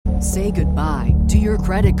Say goodbye to your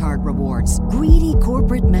credit card rewards. Greedy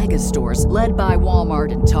corporate mega stores, led by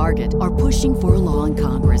Walmart and Target, are pushing for a law in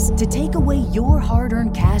Congress to take away your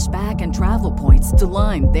hard-earned cash back and travel points to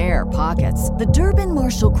line their pockets. The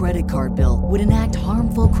Durbin-Marshall credit card bill would enact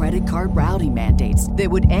harmful credit card routing mandates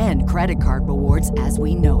that would end credit card rewards as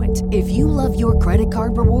we know it. If you love your credit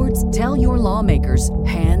card rewards, tell your lawmakers,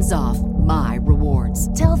 hands off my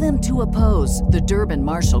rewards. Tell them to oppose the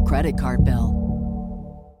Durbin-Marshall credit card bill.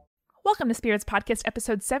 Welcome to Spirits Podcast,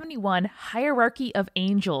 episode 71, Hierarchy of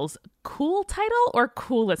Angels. Cool title or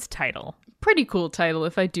coolest title? Pretty cool title,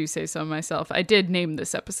 if I do say so myself. I did name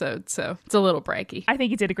this episode, so it's a little braggy. I think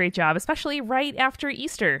you did a great job, especially right after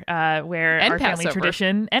Easter, where and our Passover. family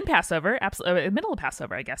tradition, and Passover, middle of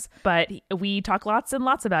Passover, I guess. But we talk lots and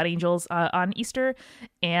lots about angels on Easter,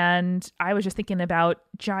 and I was just thinking about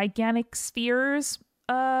gigantic spheres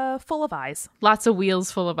full of eyes. Lots of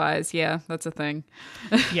wheels full of eyes. Yeah, that's a thing.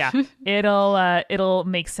 Yeah, it'll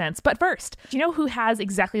make sense. But first, do you know who has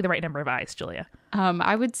exactly the right number of eyes, Julia?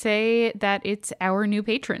 I would say that it's our new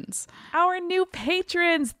patrons. Our new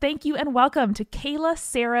patrons. Thank you and welcome to Kayla,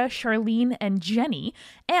 Sarah, Charlene, and Jenny.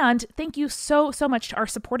 And thank you so much to our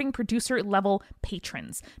supporting producer level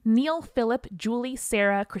patrons. Neil, Philip, Julie,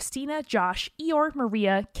 Sarah, Christina, Josh, Eeyore,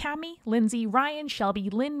 Maria, Cami, Lindsay, Ryan, Shelby,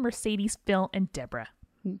 Lynn, Mercedes, Phil, and Deborah.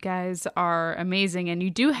 You guys are amazing, and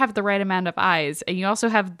you do have the right amount of eyes, and you also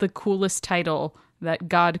have the coolest title that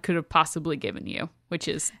God could have possibly given you, which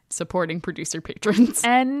is supporting producer patrons.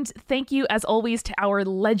 And thank you, as always, to our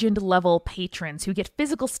legend level patrons who get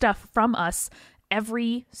physical stuff from us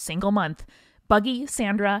every single month. Buggy,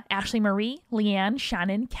 Sandra, Ashley Marie, Leanne,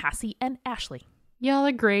 Shannon, Cassie, and Ashley. Y'all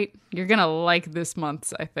are great. You're gonna like this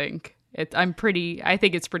month's, I think. I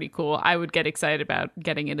think it's pretty cool. I would get excited about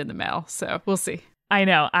getting it in the mail, so we'll see. I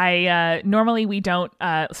know. Normally we don't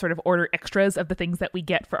sort of order extras of the things that we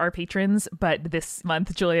get for our patrons, but this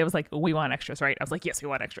month Julia was like, we want extras, right? I was like, yes, we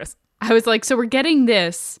want extras. I was like, so we're getting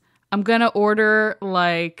this. I'm going to order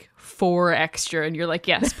like 4 extra. And you're like,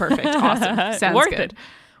 yes, perfect. Awesome. Sounds Worth good.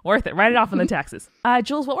 Worth it. Write it off on the taxes.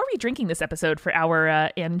 Jules, what were we drinking this episode for our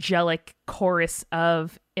angelic chorus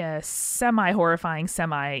of semi-horrifying,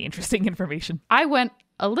 semi-interesting information? I went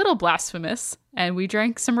a little blasphemous, and we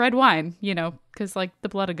drank some red wine, because like the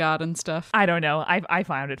blood of God and stuff. I don't know. I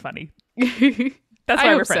found it funny. That's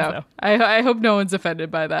why we're friends, though. I hope no one's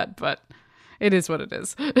offended by that, but it is what it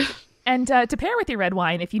is. And to pair with your red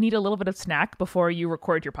wine, if you need a little bit of snack before you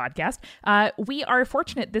record your podcast, we are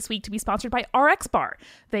fortunate this week to be sponsored by RX Bar.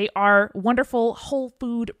 They are wonderful whole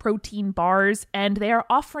food protein bars, and they are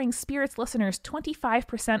offering Spirits listeners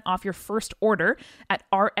 25% off your first order at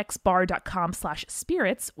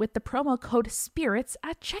rxbar.com/spirits with the promo code SPIRITS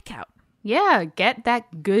at checkout. Yeah, get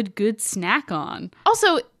that good snack on.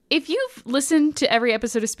 Also, if you've listened to every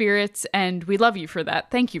episode of Spirits, and we love you for that,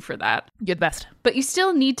 thank you for that. You're the best. But you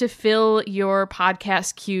still need to fill your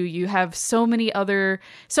podcast queue. You have so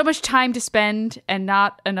much time to spend and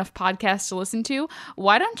not enough podcasts to listen to.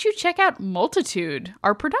 Why don't you check out Multitude,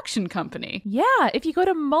 our production company? Yeah, if you go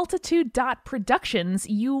to multitude.productions,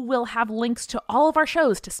 you will have links to all of our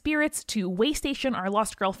shows, to Spirits, to Waystation, our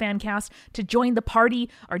Lost Girl fan cast, to Join the Party,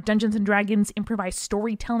 our Dungeons & Dragons improvised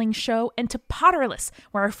storytelling show, and to Potterless,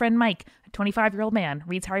 where our friend Mike, a 25-year-old man,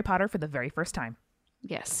 reads Harry Potter for the very first time.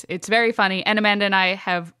 Yes, it's very funny. And Amanda and I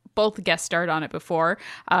have both guest starred on it before.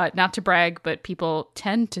 Not to brag, but people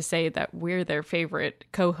tend to say that we're their favorite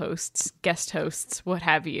co-hosts, guest hosts, what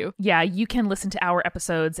have you. Yeah, you can listen to our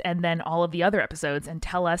episodes and then all of the other episodes and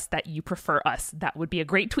tell us that you prefer us. That would be a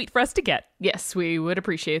great tweet for us to get. Yes, we would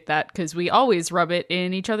appreciate that because we always rub it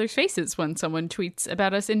in each other's faces when someone tweets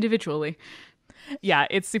about us individually. Yeah,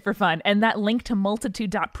 it's super fun. And that link to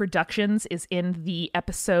multitude.productions is in the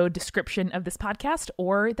episode description of this podcast,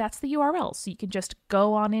 or that's the URL. So you can just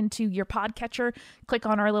go on into your podcatcher, click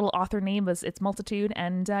on our little author name as it's Multitude,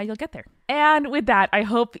 and you'll get there. And with that, I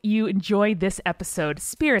hope you enjoy this episode,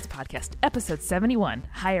 Spirits Podcast, episode 71,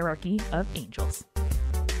 Hierarchy of Angels.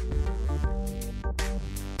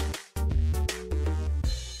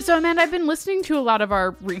 So, Amanda, I've been listening to a lot of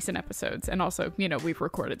our recent episodes, and also, we've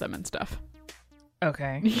recorded them and stuff.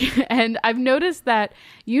 Okay. And I've noticed that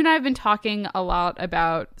you and I have been talking a lot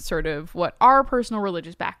about sort of what our personal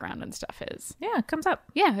religious background and stuff is. Yeah, it comes up.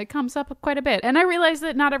 Yeah, it comes up quite a bit. And I realize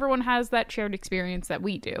that not everyone has that shared experience that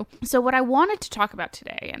we do. So what I wanted to talk about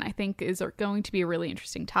today, and I think is going to be a really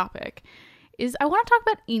interesting topic, is I want to talk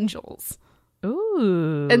about angels.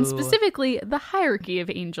 Ooh. And specifically the hierarchy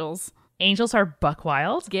of angels. Angels are buck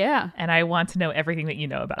wild. Yeah. And I want to know everything that you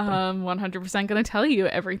know about them. 100% going to tell you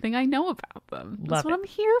everything I know about them. That's what I'm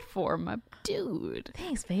here for, my dude.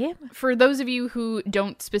 Thanks, babe. For those of you who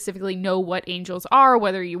don't specifically know what angels are,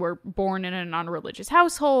 whether you were born in a non-religious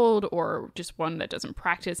household or just one that doesn't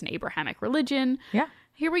practice an Abrahamic religion, Yeah.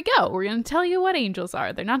 here we go. We're going to tell you what angels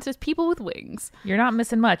are. They're not just people with wings. You're not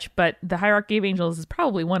missing much, but the hierarchy of angels is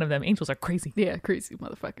probably one of them. Angels are crazy. Yeah, crazy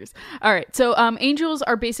motherfuckers. All right, so angels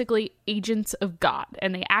are basically agents of God,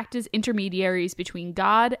 and they act as intermediaries between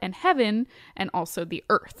God and heaven and also the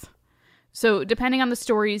earth. So depending on the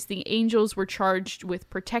stories, the angels were charged with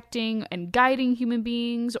protecting and guiding human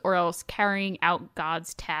beings or else carrying out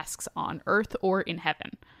God's tasks on earth or in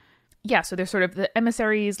heaven. Yeah, so they're sort of the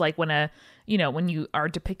emissaries, like when when you are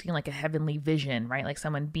depicting like a heavenly vision, right? Like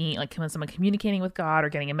someone communicating with God or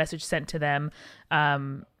getting a message sent to them,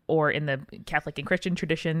 or in the Catholic and Christian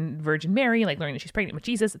tradition, Virgin Mary, like learning that she's pregnant with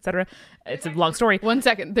Jesus, etc. It's a long story. 1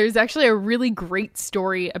 second. There's actually a really great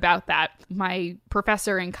story about that. My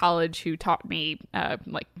professor in college who taught me,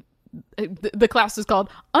 the class was called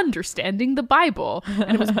Understanding the Bible,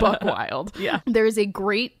 and it was buck wild. Yeah. There's a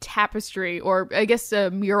great tapestry, or I guess a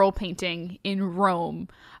mural painting in Rome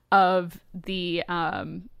of the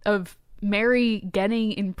of Mary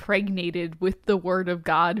getting impregnated with the word of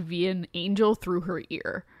God via an angel through her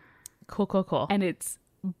ear. Cool. And it's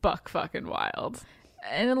buck fucking wild.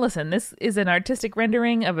 And listen, this is an artistic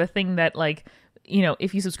rendering of a thing that, like,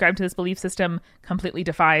 if you subscribe to this belief system, completely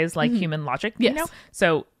defies like human logic. Yes.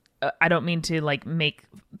 So I don't mean to like make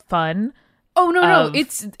fun. Oh no,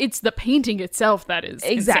 it's the painting itself that is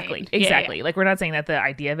exactly. Yeah. Like, we're not saying that the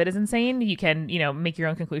idea of it is insane. You can make your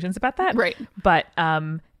own conclusions about that. Right. But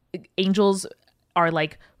angels are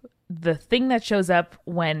like the thing that shows up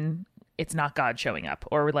when it's not God showing up,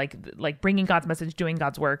 or like bringing God's message, doing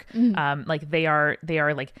God's work. Like they are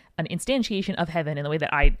like an instantiation of heaven in the way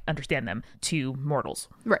that I understand them to mortals.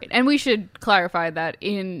 Right. And we should clarify that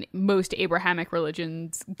in most Abrahamic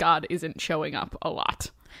religions, God isn't showing up a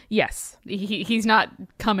lot. Yes. He's not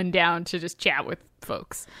coming down to just chat with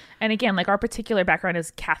folks. And again, like, our particular background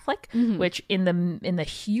is Catholic, which in the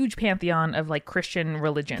huge pantheon of like Christian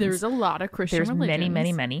religions, there's a lot of Christian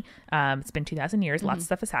religions. many. It's been 2,000 years. Lots of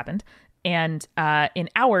stuff has happened. And in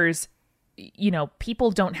ours,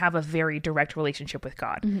 people don't have a very direct relationship with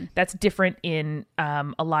God. That's different in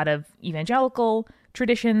a lot of evangelical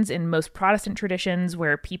traditions, in most Protestant traditions,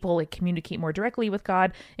 where people like communicate more directly with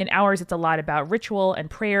God. In ours, it's a lot about ritual and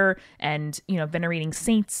prayer and venerating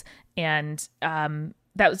saints, and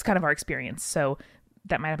that was kind of our experience. So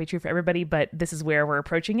that might not be true for everybody, but this is where we're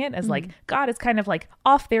approaching it as like God is kind of like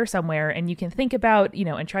off there somewhere, and you can think about,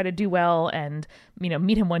 and try to do well and,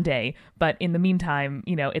 meet him one day. But in the meantime,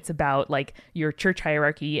 it's about like your church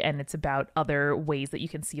hierarchy, and it's about other ways that you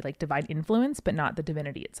can see like divine influence, but not the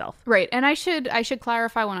divinity itself. Right. And I should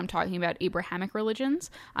clarify, when I'm talking about Abrahamic religions,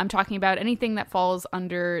 I'm talking about anything that falls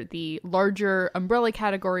under the larger umbrella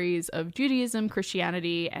categories of Judaism,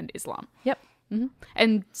 Christianity, and Islam. Yep.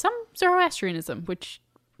 And some Zoroastrianism, which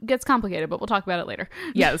gets complicated, but we'll talk about it later.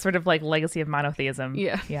 Yeah, sort of like legacy of monotheism.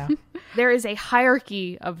 Yeah. There is a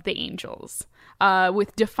hierarchy of the angels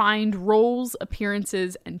with defined roles,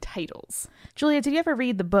 appearances, and titles. Julia, did you ever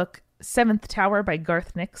read the book Seventh Tower by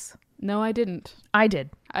Garth Nix? No, I didn't. I did.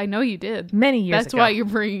 I know you did. Many years ago. That's why you're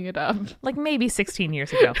bringing it up. Like maybe 16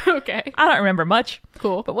 years ago. Okay. I don't remember much.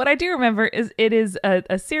 Cool. But what I do remember is it is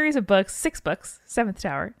a series of books, 6 books, Seventh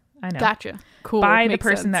Tower. I know. Gotcha. Cool. By the Makes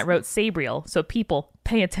person sense. that wrote Sabriel. So people,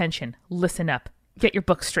 pay attention. Listen up. Get your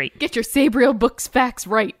book straight. Get your Sabriel books facts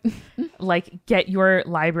right. Like, get your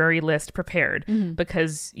library list prepared,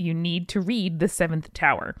 because you need to read The Seventh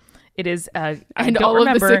Tower. It is and all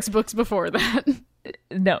of the 6 books before that.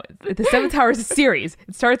 No, The Seventh Tower is a series.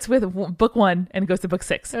 It starts with book 1 and goes to book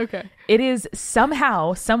 6. Okay. It is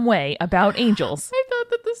somehow, some way about angels. I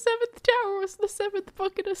thought that The Seventh Tower was the 7th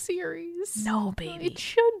book in a series. No, baby. It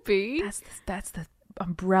should be. That's the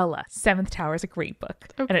umbrella. Seventh Tower is a great book,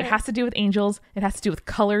 and it Okay. has to do with angels. It has to do with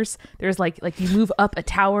colors. There's like you move up a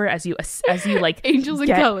tower as you like Angels and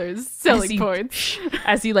get- colors. Selling as you- points.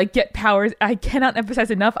 as you like get powers. I cannot emphasize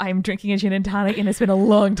enough. I'm drinking a gin and tonic, and it's been a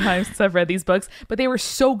long time since I've read these books, but they were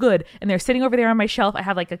so good, and they're sitting over there on my shelf. I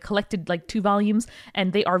have like a collected like 2 volumes,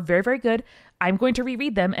 and they are very, very good. I'm going to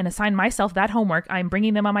reread them and assign myself that homework. I'm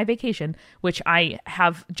bringing them on my vacation, which I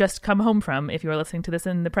have just come home from, if you are listening to this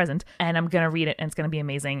in the present, and I'm going to read it, and it's going to be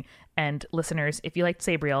amazing. And listeners, if you like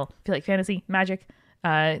Sabriel, if you like fantasy, magic,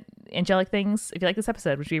 angelic things, if you like this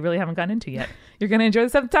episode, which we really haven't gotten into yet, you're going to enjoy The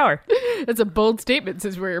Seventh Tower. That's a bold statement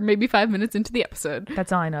since we're maybe 5 minutes into the episode.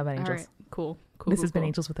 That's all I know about All angels. right. Cool. This has been cool.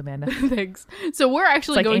 Angels with Amanda. Thanks. So we're It's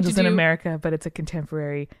actually like going Angels to do in America, but it's a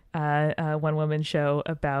contemporary one-woman show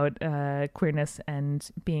about queerness and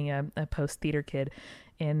being a post-theater kid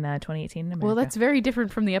in 2018 in America. Well, that's very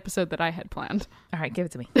different from the episode that I had planned. All right, give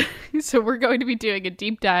it to me. So we're going to be doing a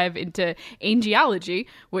deep dive into angelology,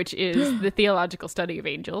 which is the theological study of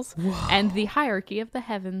angels, and the hierarchy of the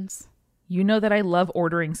heavens. You know that I love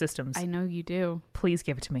ordering systems. I know you do. Please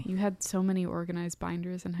give it to me. You had so many organized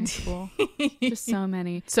binders in high school. Just so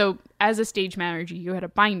many. So as a stage manager, you had a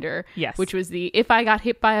binder, Yes. which was the if I got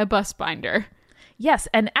hit by a bus binder. Yes,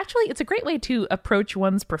 and actually, it's a great way to approach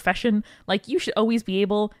one's profession. Like, you should always be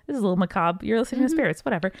able. This is a little macabre. You're listening to spirits,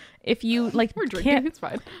 whatever. If you like, We're drinking, it's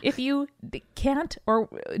fine. If you can't or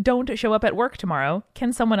don't show up at work tomorrow,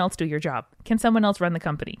 can someone else do your job? Can someone else run the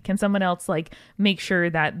company? Can someone else like make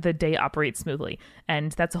sure that the day operates smoothly?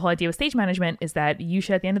 And that's the whole idea with stage management, is that you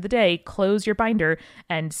should, at the end of the day, close your binder,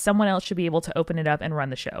 and someone else should be able to open it up and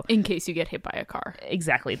run the show. In case you get hit by a car.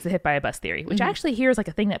 Exactly. It's the hit by a bus theory, which actually here is like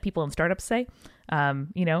a thing that people in startups say,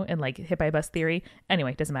 and like hit by a bus theory.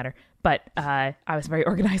 Anyway, doesn't matter. But I was very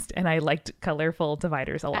organized and I liked colorful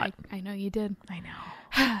dividers a lot. I know you did. I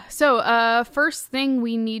know. So, first thing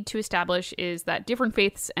we need to establish is that different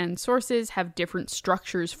faiths and sources have different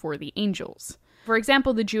structures for the angels. For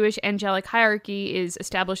example, the Jewish angelic hierarchy is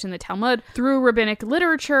established in the Talmud through rabbinic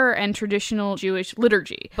literature and traditional Jewish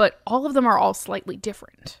liturgy, but all of them are all slightly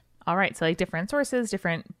different. All right. So like different sources,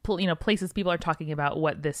 different, places people are talking about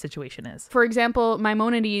what this situation is. For example,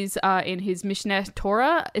 Maimonides in his Mishneh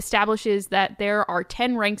Torah establishes that there are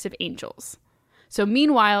 10 ranks of angels. So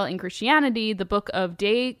meanwhile, in Christianity, the book of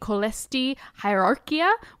De Coelesti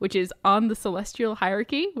Hierarchia, which is On the Celestial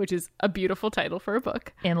Hierarchy, which is a beautiful title for a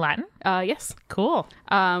book. In Latin? Yes. Cool.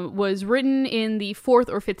 Was written in the 4th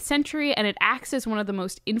or 5th century, and it acts as one of the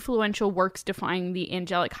most influential works defining the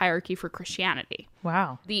angelic hierarchy for Christianity.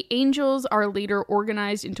 Wow. The angels are later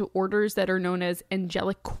organized into orders that are known as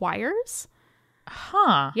angelic choirs.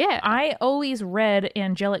 Huh. Yeah. I always read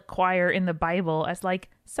angelic choir in the Bible as like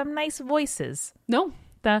some nice voices. No,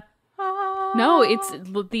 The No, it's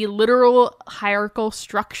the literal hierarchical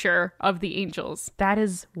structure of the angels. That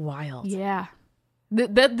is wild. Yeah.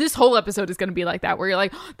 This whole episode is going to be like that, where you're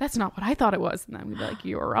like, oh, that's not what I thought it was. And then we'd be like,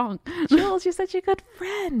 you were wrong. Jules, you're such a good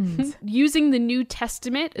friend. Using the New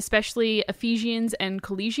Testament, especially Ephesians and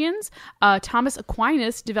Colossians, Thomas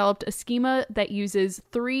Aquinas developed a schema that uses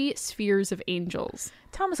 3 spheres of angels.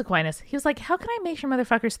 Thomas Aquinas, he was like, how can I make sure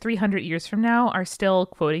motherfuckers 300 years from now are still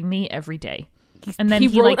quoting me every day? And then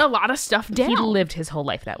he wrote a lot of stuff down. He lived his whole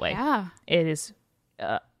life that way. Yeah. It is,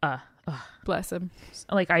 Bless him.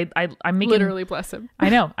 like I'm making, Literally bless him. I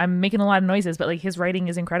know I'm making a lot of noises, but like his writing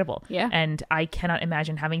is incredible. Yeah. And I cannot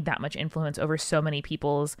imagine having that much influence over so many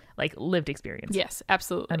people's like lived experience. Yes,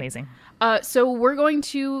 absolutely. Amazing. So we're going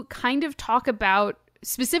to kind of talk about,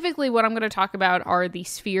 specifically what I'm going to talk about are the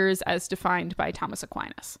spheres as defined by Thomas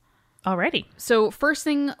Aquinas. Alrighty. So first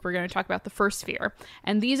thing, we're going to talk about the first sphere.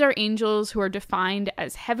 And these are angels who are defined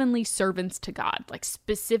as heavenly servants to God, like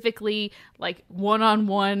specifically like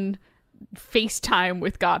one-on-one FaceTime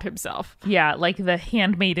with God himself. Yeah, like the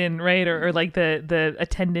handmaiden, right? Or like the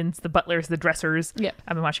attendants, the butlers, the dressers. Yeah.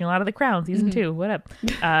 I've been watching a lot of The Crown season 2. What up?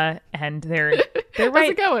 And they're right. How's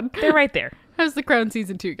it going? They're right there. How's The Crown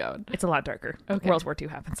season 2 going? It's a lot darker. Okay. World War II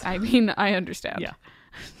happens. I mean, I understand. Yeah.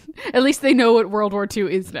 At least they know what World War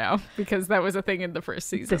II is now, because that was a thing in the first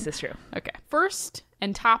season. This is true. Okay. First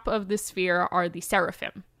and top of the sphere are the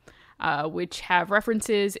seraphim, which have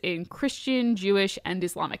references in Christian, Jewish, and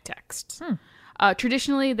Islamic texts.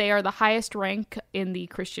 Traditionally, they are the highest rank in the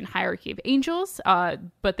Christian hierarchy of angels,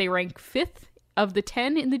 but they rank 5th of the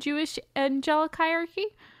 10 in the Jewish angelic hierarchy,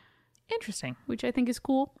 Interesting. which I think is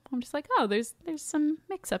cool. I'm just like, oh, there's some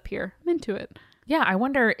mix up here. I'm into it. Yeah, I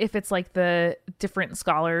wonder if it's like the different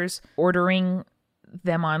scholars ordering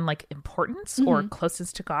them on like importance or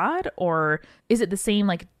closest to God, or is it the same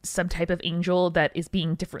like subtype of angel that is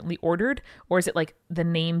being differently ordered, or is it like the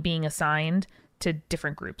name being assigned to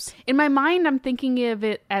different groups? In my mind, I'm thinking of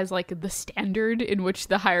it as like the standard in which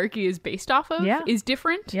the hierarchy is based off of is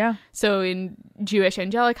different. Yeah. So in Jewish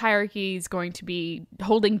angelic hierarchy is going to be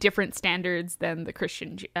holding different standards than the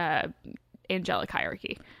Christian angelic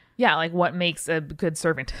hierarchy. Yeah, like what makes a good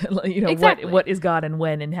servant? Exactly. What is God and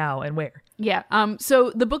when and how and where? Yeah.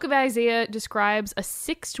 So the book of Isaiah describes a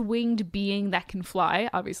 6-winged being that can fly.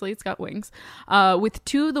 Obviously, it's got wings. With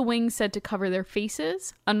 2 of the wings said to cover their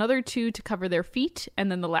faces, another 2 to cover their feet,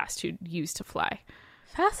 and then the last 2 used to fly.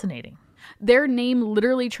 Fascinating. Their name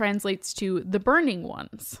literally translates to the burning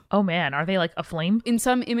ones. Oh man, are they like aflame? In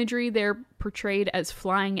some imagery, they're portrayed as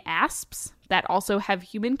flying asps that also have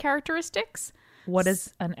human characteristics. What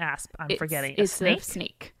is an asp? I'm forgetting. It's snake? a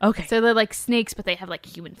snake. Okay. So they're like snakes, but they have like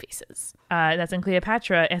human faces. That's in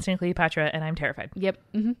Cleopatra, Antony and Cleopatra, and I'm terrified. Yep.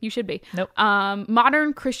 You should be. Nope.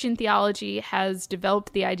 Modern Christian theology has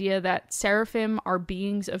developed the idea that seraphim are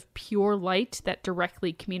beings of pure light that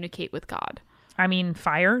directly communicate with God. I mean,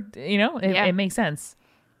 fire, it makes sense.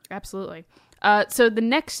 Absolutely. So the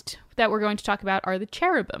next that we're going to talk about are the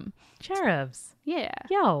cherubim. Cherubs. Yeah.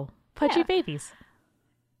 Yo, pudgy Yeah. babies.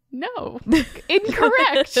 No.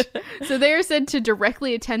 Incorrect. So they are said to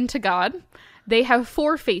directly attend to God. They have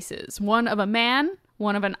 4 faces, one of a man,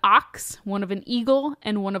 one of an ox, one of an eagle,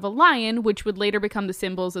 and one of a lion, which would later become the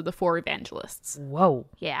symbols of the 4 evangelists. Whoa.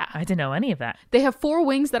 Yeah. I didn't know any of that. They have 4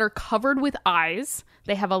 wings that are covered with eyes.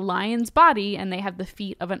 They have a lion's body, and they have the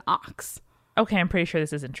feet of an ox. Okay, I'm pretty sure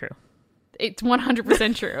this isn't true. It's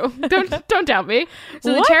 100% true. Don't doubt me.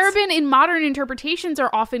 So What? the cherubim in modern interpretations are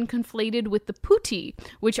often conflated with the putti,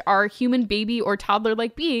 which are human baby or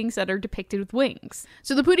toddler-like beings that are depicted with wings.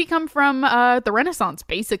 So the putti come from the Renaissance,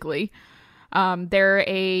 basically. They're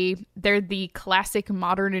the classic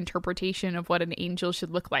modern interpretation of what an angel should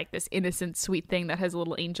look like. This innocent, sweet thing that has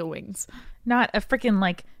little angel wings. Not a freaking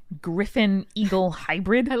like griffin eagle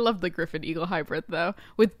hybrid. I love the griffin eagle hybrid though.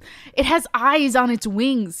 It has eyes on its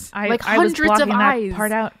wings, I like I was hundreds of blocking eyes. that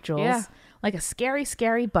part out, Jules. Yeah. Like a scary,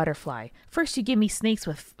 scary butterfly. First you give me snakes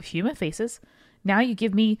with human faces. Now you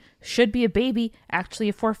give me should be a baby, actually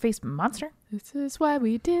a 4-faced monster. This is why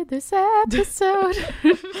we did this episode.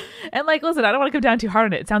 And like, listen, I don't want to come down too hard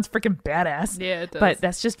on it. It sounds freaking badass. Yeah, it does. But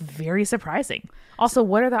that's just very surprising. Also,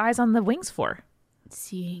 what are the eyes on the wings for?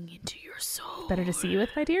 Seeing into your soul. Better to see you with,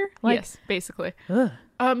 my dear? Like, Yes, basically. ugh.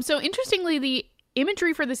 So interestingly, the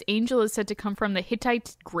imagery for this angel is said to come from the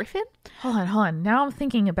Hittite griffin. Hold on. Now I'm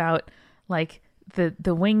thinking about like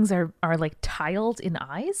the wings are like tiled in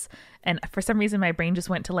eyes, and for some reason my brain just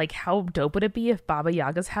went to like how dope would it be if Baba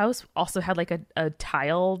Yaga's house also had like a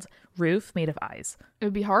tiled roof made of eyes. It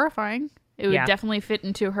would be horrifying. It would Yeah. definitely fit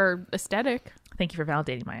into her aesthetic. Thank you for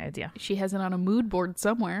validating my idea. She has it on a mood board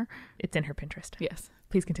somewhere. It's in her Pinterest. Yes.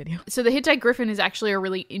 Please continue. So the Hittite griffin is actually a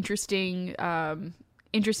really interesting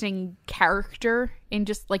character in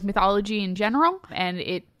just like mythology in general, and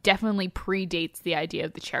it definitely predates the idea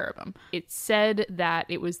of the cherubim. It's said that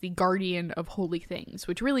it was the guardian of holy things,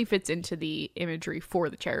 which really fits into the imagery for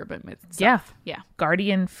the cherubim itself. Yeah.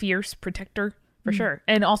 Guardian, fierce, protector, for sure.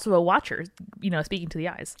 And also a watcher, speaking to the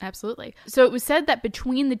eyes. Absolutely. So it was said that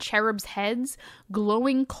between the cherubs' heads,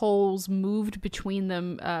 glowing coals moved between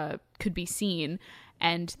them could be seen,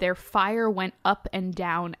 and their fire went up and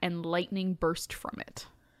down and lightning burst from it.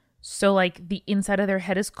 So like the inside of their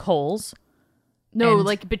head is coals. No, And-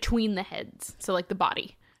 like between the heads. So like the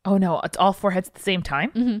body. Oh no, it's all 4 heads at the same time?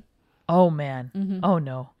 Mm-hmm. Oh man. Oh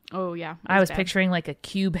no. Oh, yeah. I was bad. picturing like a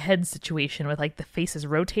cube head situation with like the faces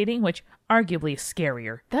rotating, which arguably is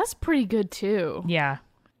scarier. That's pretty good, too. Yeah.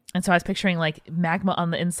 And so I was picturing like magma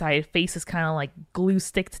on the inside, faces kind of like glue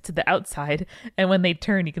sticked to the outside. And when they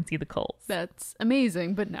turn, you can see the coals. That's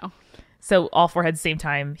amazing, but no. So all 4 heads same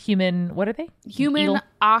time. Human, what are they? Human, Eagle?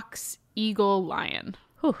 ox, eagle, lion.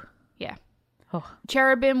 Whew. Yeah. Oh.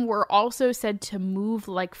 Cherubim were also said to move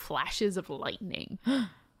like flashes of lightning,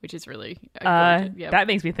 which is really That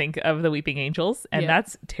makes me think of the Weeping Angels, and Yeah.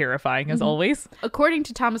 that's terrifying as always. According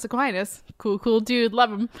to Thomas Aquinas, cool dude,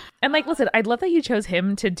 love him. And like, listen, I'd love that you chose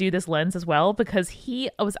him to do this lens as well, because he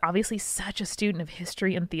was obviously such a student of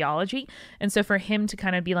history and theology. And so for him to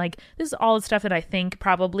kind of be like, this is all the stuff that I think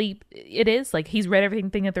probably it is, like he's read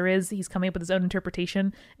everything that there is, he's coming up with his own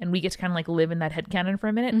interpretation, and we get to kind of like live in that headcanon for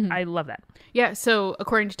a minute. I love that. Yeah, so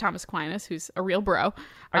according to Thomas Aquinas, who's a real bro,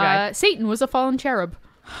 Our guy. Satan was a fallen cherub.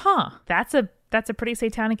 Huh. That's a pretty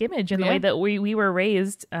satanic image in the Yeah. way that we were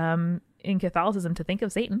raised in Catholicism to think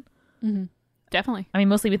of Satan. Definitely. I mean,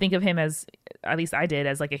 mostly we think of him as, at least I did,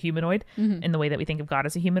 as like a humanoid in the way that we think of God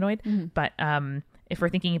as a humanoid. But if we're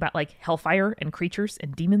thinking about like hellfire and creatures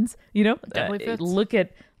and demons, Definitely fits.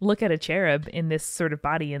 look at a cherub in this sort of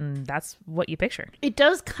body, and that's what you picture. It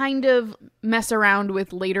does kind of mess around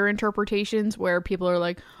with later interpretations where people are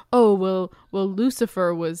like, oh, well,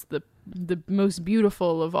 Lucifer was the most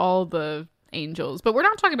beautiful of all the angels. But we're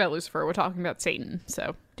not talking about Lucifer. We're talking about Satan.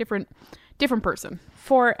 So different person.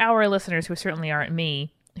 For our listeners who certainly aren't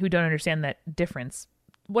me, who don't understand that difference,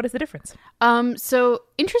 what is the difference? So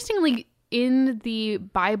interestingly, in the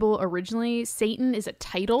Bible originally, Satan is a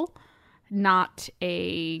title, not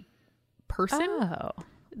a person. Oh,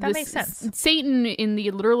 that makes sense. Satan in the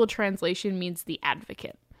literal translation means the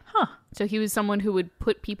advocate. Huh. So he was someone who would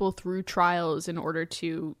put people through trials in order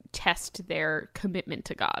to test their commitment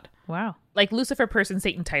to God. Wow. Like Lucifer person,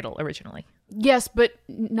 Satan title originally. Yes, but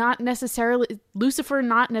not necessarily. Lucifer,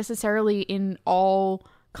 not necessarily in all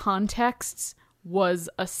contexts, was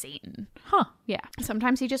a Satan. Huh. Yeah.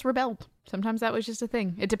 Sometimes he just rebelled. Sometimes that was just a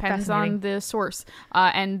thing. It depends Fascinating. on the source.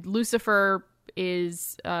 And Lucifer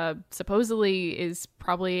is supposedly is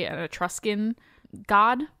probably an Etruscan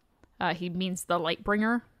god. He means the light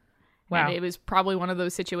bringer. Wow. And it was probably one of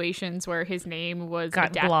those situations where his name was Got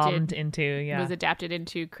adapted glommed into, yeah. was adapted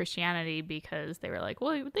into Christianity because they were like,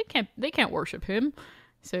 well, they can't worship him.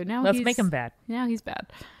 So now Let's make him bad. Now he's bad.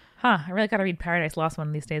 Huh. I really got to read Paradise Lost one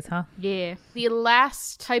of these days, huh? Yeah. The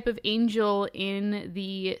last type of angel in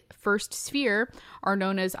the first sphere are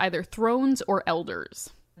known as either thrones or elders.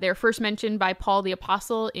 They're first mentioned by Paul the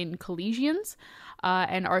Apostle in Colossians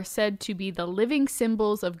and are said to be the living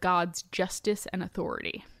symbols of God's justice and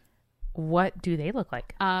authority. What do they look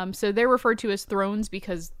like? So they're referred to as thrones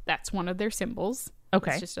because that's one of their symbols.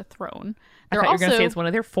 Okay. It's just a throne. I They're thought you were going to say it's one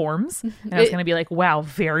of their forms. And I was going to be like, wow,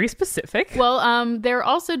 very specific. Well, they're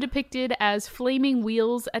also depicted as flaming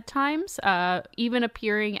wheels at times, even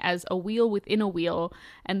appearing as a wheel within a wheel,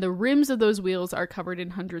 and the rims of those wheels are covered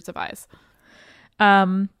in hundreds of eyes.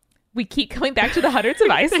 We keep coming back to the hundreds of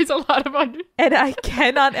eyes. There's a lot of hundreds. And I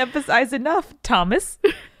cannot emphasize enough, Thomas,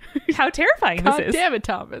 how terrifying God this is. damn it,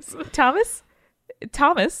 Thomas.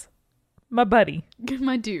 Thomas, my buddy,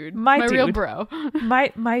 My dude. My real dude. bro.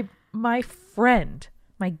 my friend,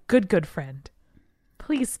 my good friend.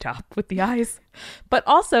 Please stop with the eyes. But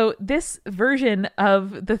also, this version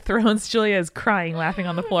of the thrones, Julia is crying, laughing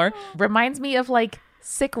on the floor, reminds me of like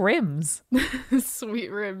sick rims, Sweet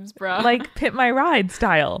rims, bro. like Pit My Ride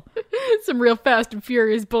style. Some real Fast and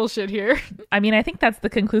Furious bullshit here. I mean, I think that's the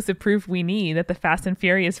conclusive proof we need that the Fast and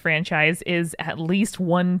Furious franchise is at least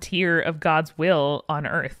one tier of God's will on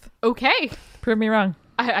Earth. Okay. Prove me wrong.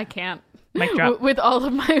 I can't. Mic drop. With all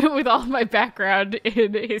of my background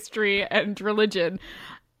in history and religion,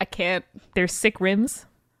 I can't. There's sick rims.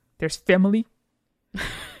 There's family.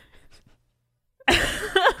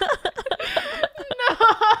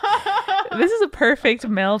 This is a perfect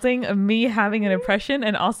melding of me having an impression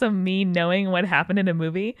and also me knowing what happened in a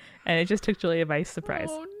movie, and it just took Julia by surprise.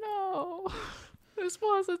 Oh no. This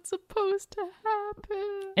wasn't supposed to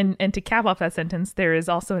happen. And to cap off that sentence, there is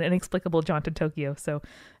also an inexplicable jaunt to Tokyo. So,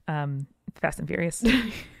 Fast and Furious.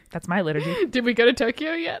 That's my liturgy. Did we go to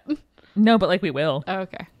Tokyo yet? No, but like we will. Oh,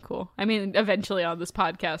 okay, cool. I mean, eventually on this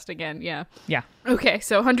podcast again, yeah. Yeah. Okay,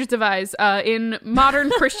 so hundreds of eyes. In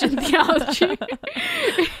modern Christian theology,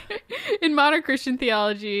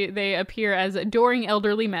 they appear as adoring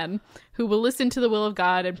elderly men who will listen to the will of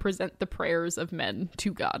God and present the prayers of men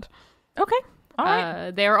to God. Okay. All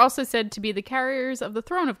right. They are also said to be the carriers of the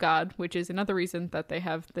throne of God, which is another reason that they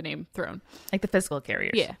have the name throne. Like the physical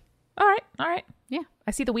carriers. Yeah. All right. Yeah.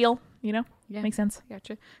 I see the wheel, Yeah. Makes sense.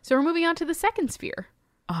 Gotcha. So we're moving on to the second sphere.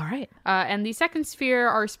 All right. And the second sphere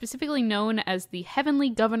are specifically known as the heavenly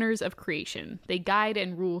governors of creation. They guide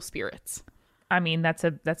and rule spirits. I mean, that's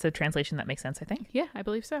a translation that makes sense, I think. Yeah, I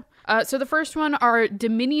believe so. So the first one are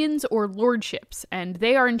dominions or lordships, and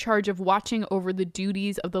they are in charge of watching over the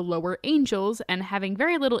duties of the lower angels and having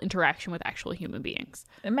very little interaction with actual human beings.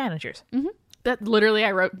 And managers. That literally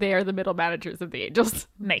I wrote, they are the middle managers of the angels.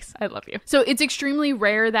 Nice. I love you. So it's extremely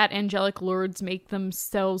rare that angelic lords make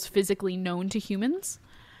themselves physically known to humans.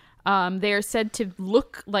 They are said to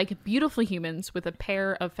look like beautiful humans with a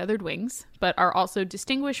pair of feathered wings, but are also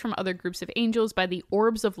distinguished from other groups of angels by the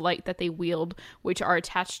orbs of light that they wield, which are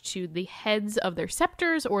attached to the heads of their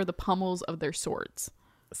scepters or the pommels of their swords.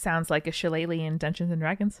 Sounds like a shillelagh in Dungeons and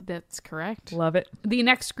Dragons. That's correct. Love it. The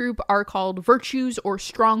next group are called virtues or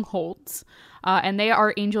strongholds, and they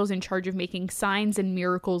are angels in charge of making signs and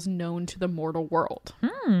miracles known to the mortal world.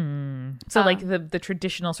 So like the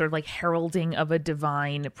traditional sort of like heralding of a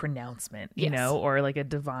divine pronouncement, you Yes. know, or like a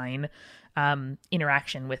divine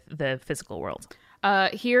interaction with the physical world.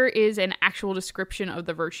 Here is an actual description of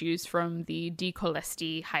the virtues from the De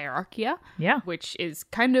Coelesti Hierarchia. Yeah. Which is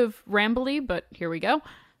kind of rambly, but here we go.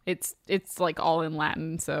 It's like all in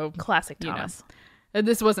Latin, so Classic you know. Thomas.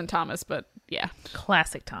 This wasn't Thomas, but yeah.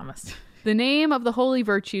 Classic Thomas. The name of the holy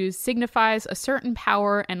virtues signifies a certain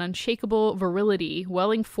power and unshakable virility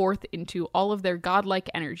welling forth into all of their godlike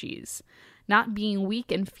energies, not being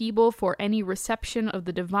weak and feeble for any reception of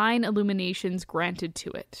the divine illuminations granted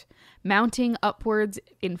to it, mounting upwards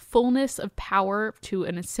in fullness of power to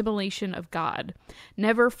an assimilation of God,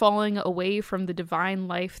 never falling away from the divine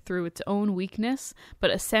life through its own weakness,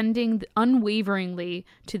 but ascending unwaveringly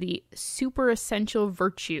to the superessential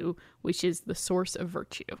virtue, which is the source of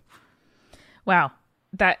virtue. Wow.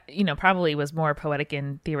 That, you know, probably was more poetic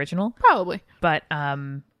in the original. Probably. But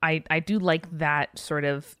I do like that sort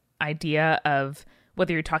of idea of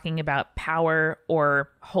whether you're talking about power or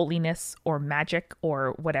holiness or magic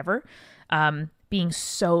or whatever, being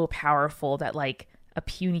so powerful that like a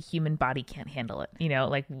puny human body can't handle it. You know,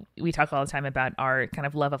 like we talk all the time about our kind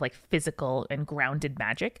of love of like physical and grounded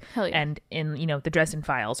magic. Hell yeah. And in, you know, the Dresden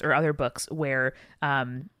Files or other books where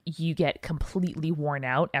you get completely worn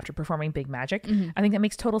out after performing big magic, I think that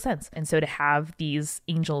makes total sense. And so to have these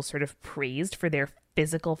angels sort of praised for their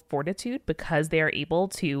physical fortitude because they are able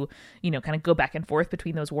to, you know, kind of go back and forth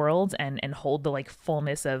between those worlds and hold the like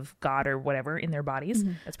fullness of God or whatever in their bodies,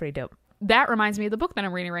 that's pretty dope. That reminds me of the book that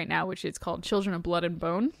I'm reading right now, which is called Children of Blood and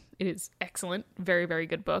Bone. It is excellent. Very, very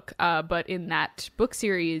good book. But in that book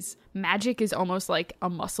series, magic is almost like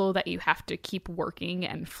a muscle that you have to keep working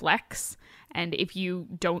and flex. And if you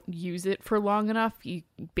don't use it for long enough, you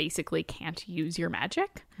basically can't use your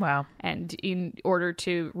magic. Wow. And in order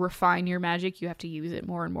to refine your magic, you have to use it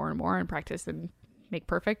more and more and more and practice and make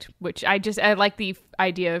perfect, which I like the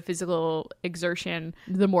idea of physical exertion.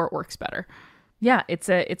 The more it works, better. Yeah, it's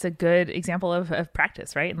a good example of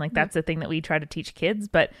practice, right? And like that's the thing that we try to teach kids,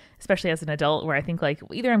 but especially as an adult where I think like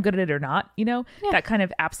either I'm good at it or not, you know, that kind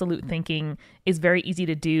of absolute thinking is very easy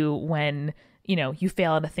to do when, you know, you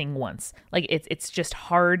fail at a thing once. Like it's just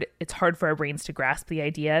hard. It's hard for our brains to grasp the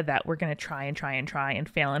idea that we're going to try and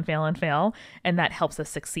fail and fail and fail. And that helps us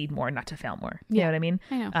succeed more, not to fail more. You know what I mean?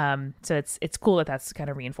 I know. So it's cool that that's kind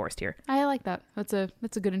of reinforced here. I like that. That's a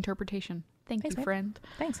good interpretation. Thanks, you, man. friend.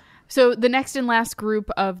 Thanks. So the next and last group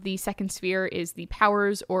of the second sphere is the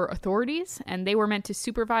powers or authorities, and they were meant to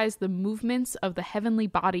supervise the movements of the heavenly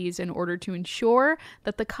bodies in order to ensure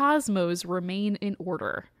that the cosmos remain in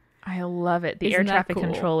order. I love it. The Isn't air that traffic cool?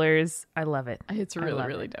 controllers. I love it. It's I really, love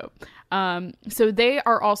really it. dope. So they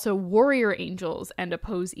are also warrior angels and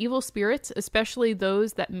oppose evil spirits, especially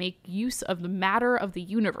those that make use of the matter of the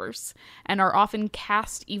universe and are often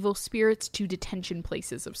cast evil spirits to detention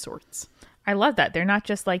places of sorts. I love that. They're not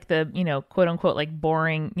just like the, you know, quote unquote, like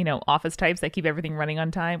boring, you know, office types that keep everything running on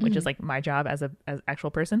time, which is like my job as actual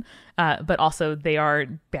person. But also they are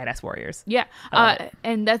badass warriors. Yeah.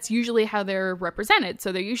 And that's usually how they're represented.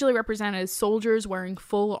 So they're usually represented as soldiers wearing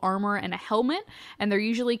full armor and a helmet. And they're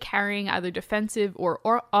usually carrying either defensive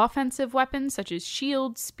or offensive weapons such as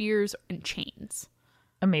shields, spears, and chains.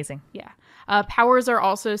 Amazing. Yeah. Powers are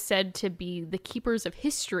also said to be the keepers of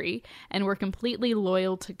history and were completely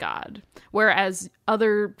loyal to God. Whereas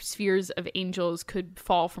other spheres of angels could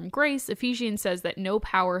fall from grace, Ephesians says that no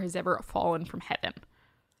power has ever fallen from heaven.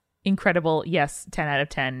 Incredible. Yes. 10 out of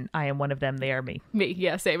 10. I am one of them. They are me. Me.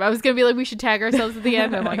 Yeah, same. I was going to be like, we should tag ourselves at the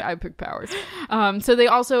end. I'm like, I pick powers. So they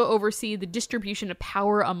also oversee the distribution of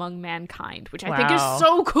power among mankind, which I think is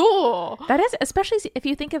so cool. That is, especially if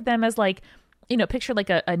you think of them as like, you know, picture like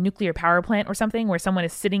a nuclear power plant or something where someone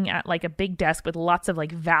is sitting at like a big desk with lots of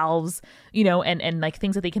like valves, you know, and like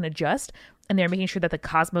things that they can adjust. And they're making sure that the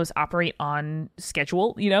cosmos operate on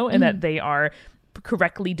schedule, you know, and that they are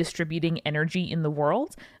correctly distributing energy in the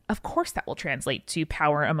world. Of course that will translate to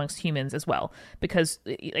power amongst humans as well, because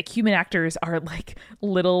like human actors are like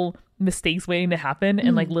little mistakes waiting to happen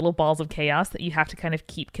and like little balls of chaos that you have to kind of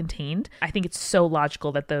keep contained. I think it's so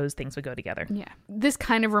logical that those things would go together. Yeah. This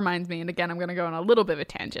kind of reminds me, and again, I'm going to go on a little bit of a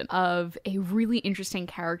tangent, of a really interesting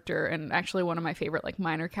character, and actually one of my favorite like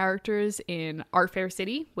minor characters in Our Fair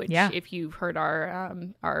City, which if you've heard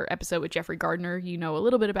our episode with Jeffrey Gardner, you know a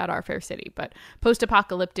little bit about Our Fair City, but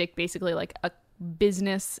post-apocalyptic, basically like a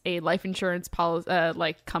business, a life insurance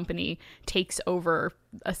like company takes over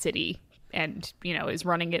a city and, you know, is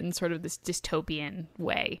running it in sort of this dystopian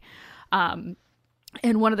way. And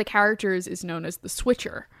one of the characters is known as the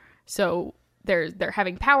Switcher. So they're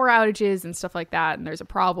having power outages and stuff like that, and there's a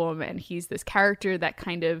problem, and he's this character that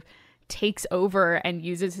kind of takes over and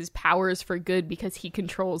uses his powers for good because he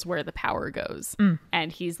controls where the power goes.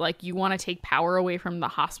 And he's like, you want to take power away from the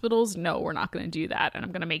hospitals? No, we're not going to do that. And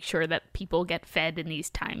I'm going to make sure that people get fed in these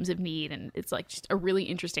times of need. And it's like just a really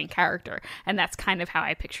interesting character. And that's kind of how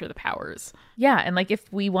I picture the powers. Yeah. And like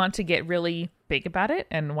if we want to get really big about it,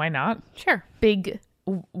 and why not? Sure. Big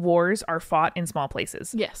wars are fought in small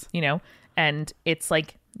places. Yes. You know, and it's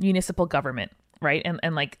like municipal government, right?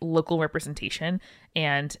 And like local representation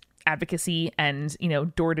and advocacy and, you know,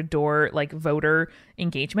 door-to-door like voter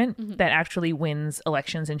engagement that actually wins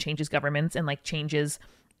elections and changes governments and like changes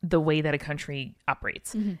the way that a country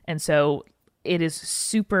operates. And so it is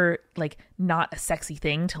super like not a sexy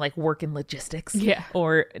thing to like work in logistics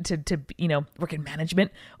or to you know, work in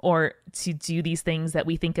management or to do these things that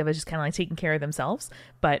we think of as just kind of like taking care of themselves.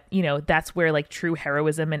 But, you know, that's where like true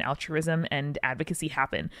heroism and altruism and advocacy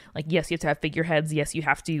happen. Like, yes, you have to have figureheads. Yes, you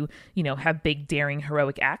have to, you know, have big, daring,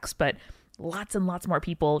 heroic acts. But lots and lots more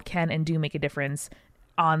people can and do make a difference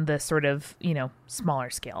on the sort of, smaller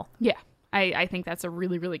scale. Yeah. I think that's a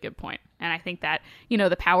really, really good point. And I think that,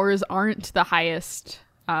 the powers aren't the highest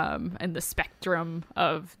in the spectrum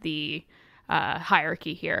of the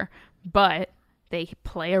hierarchy here, but they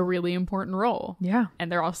play a really important role. Yeah.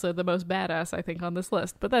 And they're also the most badass, I think, on this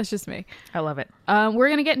list. But that's just me. I love it. We're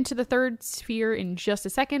going to get into the third sphere in just a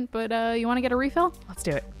second, but you want to get a refill? Let's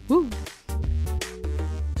do it. Woo!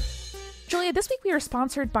 Julia, this week we are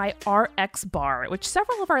sponsored by RX Bar, which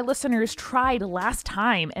several of our listeners tried last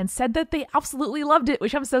time and said that they absolutely loved it,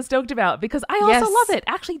 which I'm so stoked about because I also love it.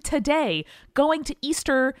 Actually, today, going to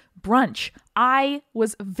Easter brunch, I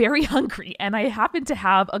was very hungry and I happened to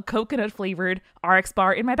have a coconut flavored RX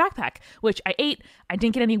Bar in my backpack, which I ate. I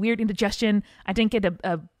didn't get any weird indigestion. I didn't get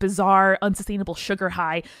a bizarre, unsustainable sugar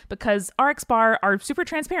high because RX Bar are super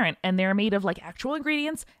transparent and they're made of like actual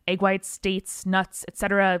ingredients, egg whites, dates, nuts,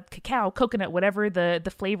 etc., cacao, coconut, whatever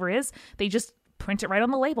the flavor is. They just print it right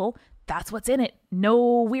on the label. That's what's in it.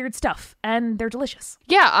 No weird stuff. And they're delicious.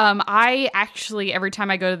 Yeah, I actually, every time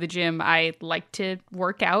I go to the gym, I like to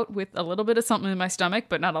work out with a little bit of something in my stomach,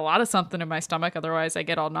 but not a lot of something in my stomach. Otherwise, I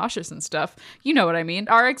get all nauseous and stuff. You know what I mean.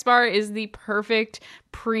 RX Bar is the perfect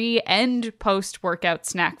pre and post-workout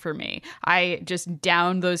snack for me. I just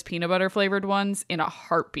down those peanut butter flavored ones in a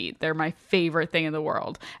heartbeat. They're my favorite thing in the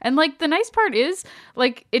world. And like the nice part is,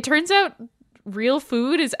 like, it turns out real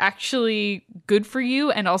food is actually good for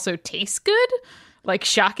you and also tastes good. Like,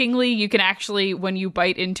 shockingly, you can actually, when you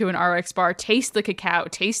bite into an RX Bar, taste the cacao,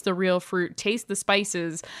 taste the real fruit, taste the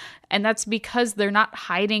spices. And that's because they're not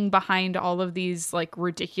hiding behind all of these like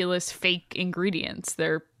ridiculous fake ingredients.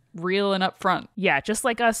 They're real and upfront. Yeah, just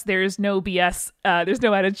like us, there's no BS. There's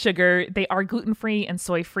no added sugar. They are gluten-free and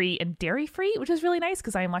soy-free and dairy-free, which is really nice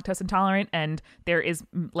because I am lactose intolerant and there is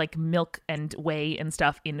like milk and whey and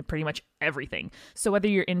stuff in pretty much everything. So whether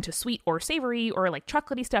you're into sweet or savory or like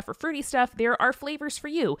chocolatey stuff or fruity stuff, there are flavors for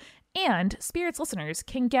you. And Spirits listeners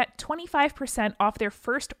can get 25% off their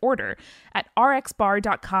first order at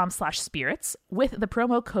rxbar.com/spirits with the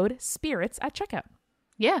promo code SPIRITS at checkout.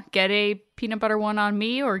 Yeah, get a peanut butter one on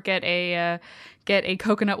me or get a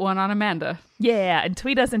coconut one on Amanda. Yeah, and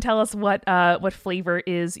tweet us and tell us what flavor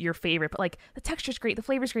is your favorite. But like the texture's great, the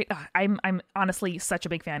flavor's great. I'm honestly such a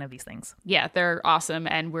big fan of these things. Yeah, they're awesome,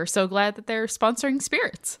 and we're so glad that they're sponsoring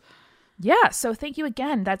Spirits. Yeah, so thank you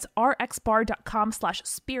again. That's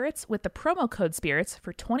rxbar.com/spirits with the promo code SPIRITS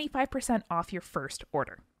for 25% off your first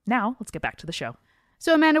order. Now, let's get back to the show.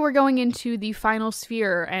 So, Amanda, we're going into the final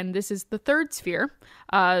sphere, and this is the third sphere.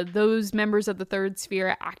 Those members of the third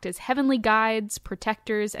sphere act as heavenly guides,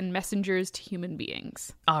 protectors, and messengers to human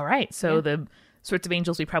beings. All right. So the sorts of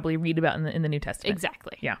angels we probably read about in the New Testament.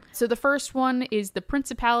 Exactly. Yeah. So the first one is the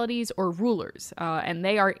principalities or rulers, and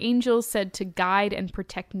they are angels said to guide and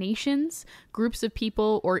protect nations, groups of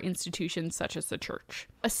people, or institutions such as the church.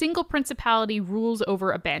 A single principality rules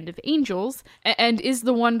over a band of angels and is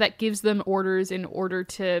the one that gives them orders in order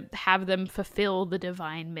to have them fulfill the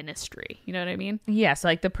divine ministry. You know what I mean? Yeah, so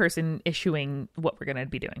like the person issuing what we're going to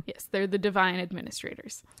be doing. Yes, they're the divine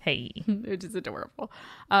administrators. Hey. Which is adorable.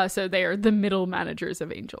 So they are the middle managers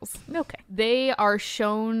of angels. Okay. They are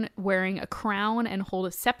shown wearing a crown and hold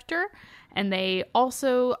a scepter, and they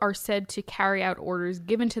also are said to carry out orders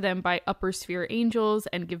given to them by upper sphere angels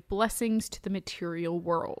and give blessings to the material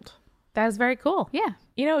world. That is very cool. Yeah.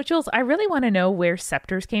 You know, Jules, I really want to know where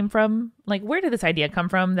scepters came from. Like, where did this idea come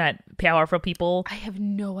from that powerful people... I have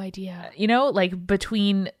no idea. You know, like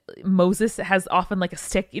between Moses has often like a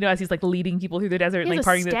stick, you know, as he's like leading people through the desert. He has and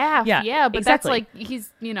like a staff. Yeah, but exactly. That's like,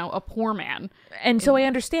 he's, you know, a poor man. And so I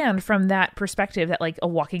understand from that perspective that like a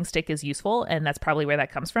walking stick is useful, and that's probably where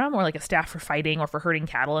that comes from, or like a staff for fighting or for herding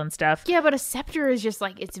cattle and stuff. Yeah, but a scepter is just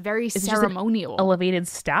like, it's very ceremonial. Elevated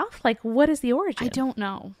staff? Like, what is the origin? I don't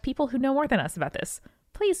know. People who know more than us about this,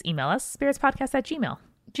 please email us, spiritspodcast@gmail.com.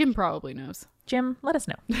 Jim probably knows. Jim, let us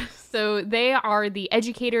know. So they are the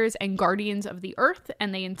educators and guardians of the earth,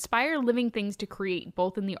 and they inspire living things to create,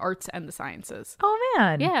 both in the arts and the sciences. Oh,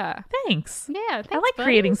 man. Yeah. Thanks. Yeah, thanks, I like buddies.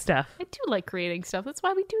 creating stuff. I do like creating stuff. That's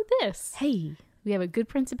why we do this. Hey. We have a good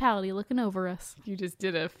principality looking over us. You just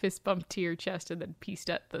did a fist bump to your chest and then pieced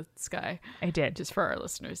at the sky. I did. Just for our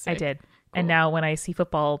listeners' I sake. did. Cool. And now when I see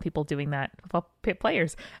football people doing that, football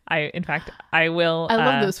players, I will. I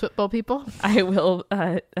love those football people. I will.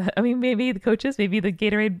 I mean, maybe the coaches, maybe the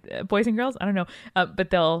Gatorade boys and girls. I don't know.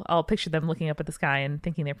 But I'll picture them looking up at the sky and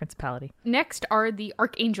thinking they're principality. Next are the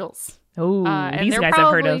archangels. Oh, And these they're guys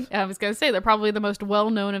probably, I've heard of. I was going to say, they're probably the most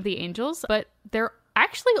well-known of the angels, but they're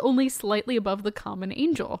actually only slightly above the common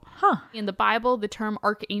angel. Huh. In the Bible, the term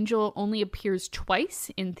archangel only appears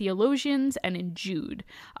twice, in Theologians and in Jude.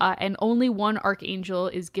 And only one archangel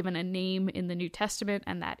is given a name in the New Testament,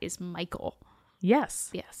 and that is Michael. Yes.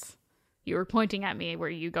 Yes. You were pointing at me. Were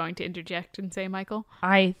you going to interject and say Michael?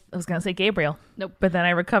 I was going to say Gabriel. Nope. But then I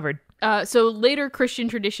recovered. So later Christian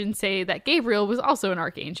traditions say that Gabriel was also an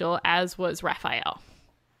archangel, as was Raphael.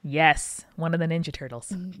 Yes. One of the Ninja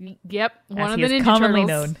Turtles. Yep. One As of he the is Ninja commonly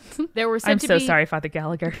Turtles. known. There were said I'm to so be, sorry, Father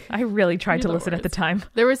Gallagher. I really tried to No listen at the worries. time.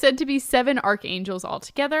 There were said to be 7 archangels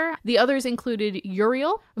altogether. The others included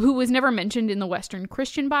Uriel, who was never mentioned in the Western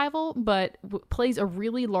Christian Bible, but plays a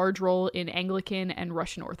really large role in Anglican and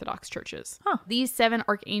Russian Orthodox churches. Huh. These 7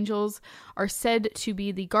 archangels are said to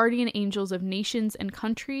be the guardian angels of nations and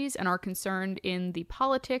countries and are concerned in the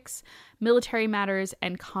politics, military matters,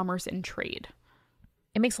 and commerce and trade.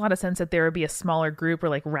 It makes a lot of sense that there would be a smaller group or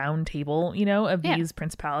like round table, of Yeah. these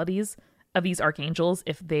principalities, of these archangels,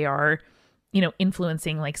 if they are,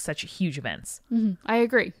 influencing like such huge events. I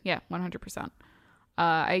agree. Yeah, 100%.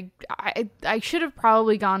 I should have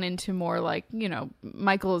probably gone into more like,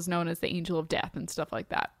 Michael is known as the angel of death and stuff like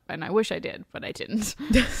that. And I wish I did, but I didn't.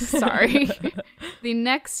 Sorry. The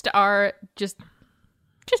next are just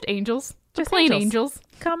angels. Just plain angels.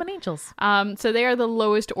 Common angels. So they are the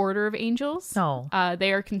lowest order of angels. Oh.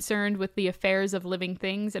 They are concerned with the affairs of living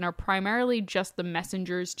things and are primarily just the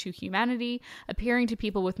messengers to humanity, appearing to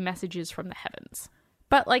people with messages from the heavens.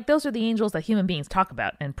 But like those are the angels that human beings talk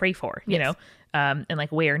about and pray for, Yes. and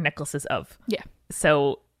like wear necklaces of. Yeah.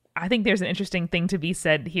 So I think there's an interesting thing to be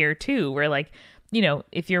said here too, where like,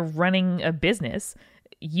 if you're running a business,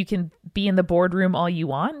 you can be in the boardroom all you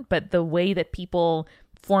want, but the way that people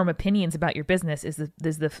form opinions about your business is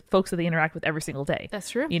the folks that they interact with every single day. That's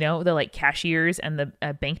true. The like cashiers and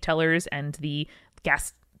the bank tellers and the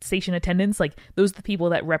gas station attendants, like those are the people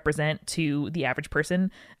that represent to the average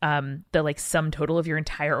person the like sum total of your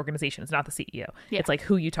entire organization. It's not the CEO. Yeah. It's like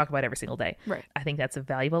who you talk about every single day. Right. I think that's a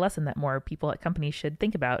valuable lesson that more people at companies should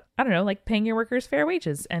think about. I don't know, like paying your workers fair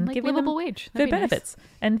wages and Like giving them livable wage. That'd good be nice. benefits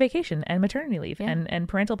and vacation and maternity leave Yeah. and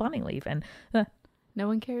parental bonding leave and No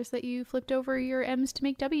one cares that you flipped over your M's to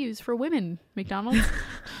make W's for women, McDonald's.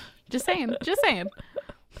 Just saying.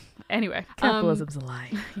 Anyway. capitalism's a lie.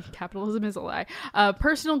 Capitalism is a lie.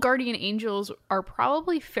 Personal guardian angels are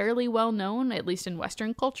probably fairly well known, at least in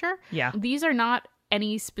Western culture. Yeah. These are not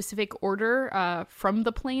any specific order from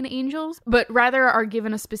the plain angels, but rather are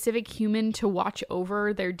given a specific human to watch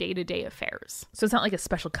over their day-to-day affairs. So it's not like a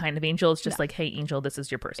special kind of angel. It's just like, hey, angel, this is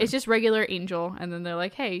your person. It's just regular angel, and then they're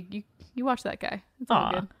like, hey, you watch that guy. It's all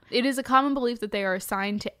Aw. good. It is a common belief that they are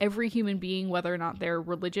assigned to every human being, whether or not they're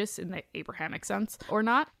religious in the Abrahamic sense or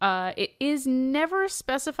not. It is never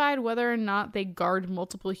specified whether or not they guard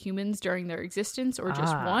multiple humans during their existence or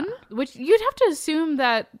just one, which you'd have to assume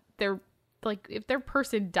that they're like, if their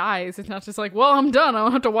person dies, it's not just like, well, I'm done. I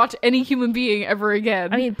don't have to watch any human being ever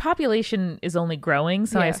again. I mean, population is only growing,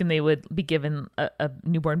 so I Yeah. assume they would be given a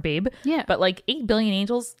newborn babe. Yeah. But like 8 billion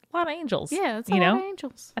angels, a lot of angels. yeah, that's a you lot know. of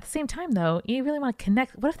angels. At the same time, though, you really want to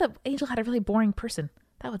connect. What if the angel had a really boring person?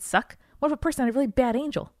 That would suck. What if a person had a really bad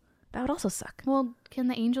angel? That would also suck. Well, can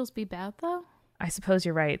the angels be bad though? I suppose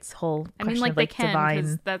you're right. It's a whole I question mean, like of like they can, because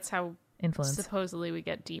divine that's how influence. supposedly we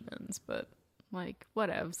get demons, but like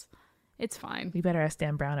whatevs. It's fine. We better ask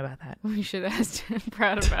Dan Brown about that. We should ask Dan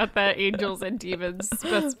Brown about that angels and demons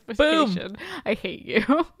specification. I hate you.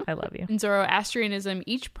 I love you. In Zoroastrianism,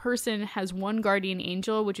 each person has one guardian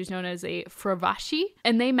angel, which is known as a Fravashi,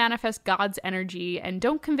 and they manifest God's energy and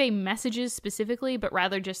don't convey messages specifically, but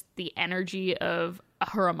rather just the energy of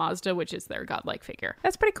Ahura Mazda, which is their godlike figure.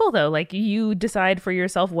 That's pretty cool, though. Like, you decide for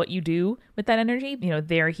yourself what you do with that energy.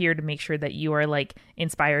 They're here to make sure that you are like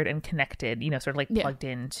inspired and connected. Sort of like Yeah. plugged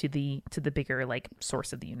in to the bigger like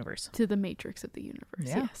source of the universe. To the matrix of the universe.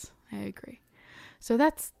 Yeah. Yes, I agree. So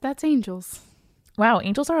that's angels. Wow,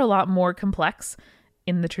 angels are a lot more complex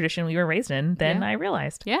in the tradition we were raised in than Yeah. I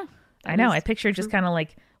realized. Yeah. I know. I pictured just kind of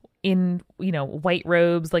like in white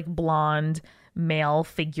robes, like blonde male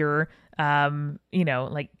figure,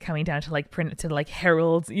 like coming down to like print to like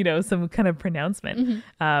heralds, some kind of pronouncement.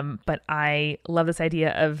 But I love this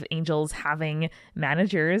idea of angels having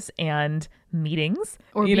managers and meetings,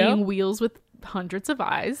 Or being wheels with hundreds of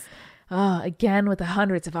eyes. again with the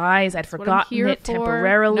hundreds of eyes. I'd What I'm forgotten here it for.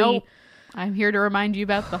 temporarily. Nope. I'm here to remind you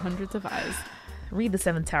about the hundreds of eyes. Read The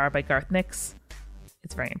Seventh Tower by Garth Nix.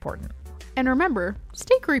 It's very important. And remember,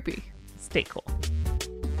 stay creepy. Stay cool.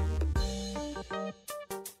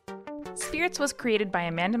 Spirits was created by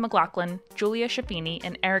Amanda McLaughlin, Julia Schaffini,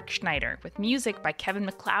 and Eric Schneider, with music by Kevin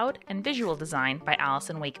MacLeod and visual design by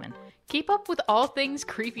Allison Wakeman. Keep up with all things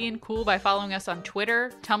creepy and cool by following us on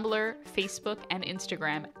Twitter, Tumblr, Facebook, and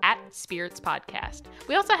Instagram at Spirits Podcast.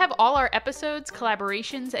 We also have all our episodes,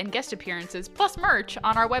 collaborations, and guest appearances, plus merch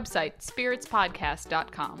on our website,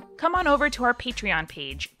 spiritspodcast.com. Come on over to our Patreon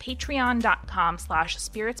page,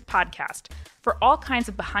 patreon.com/spiritspodcast, for all kinds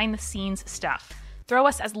of behind-the-scenes stuff. Throw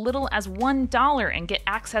us as little as $1 and get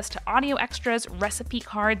access to audio extras, recipe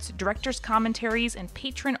cards, director's commentaries, and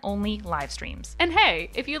patron-only live streams. And hey,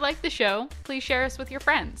 if you like the show, please share us with your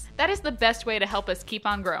friends. That is the best way to help us keep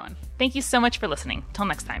on growing. Thank you so much for listening. Till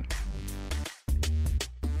next time.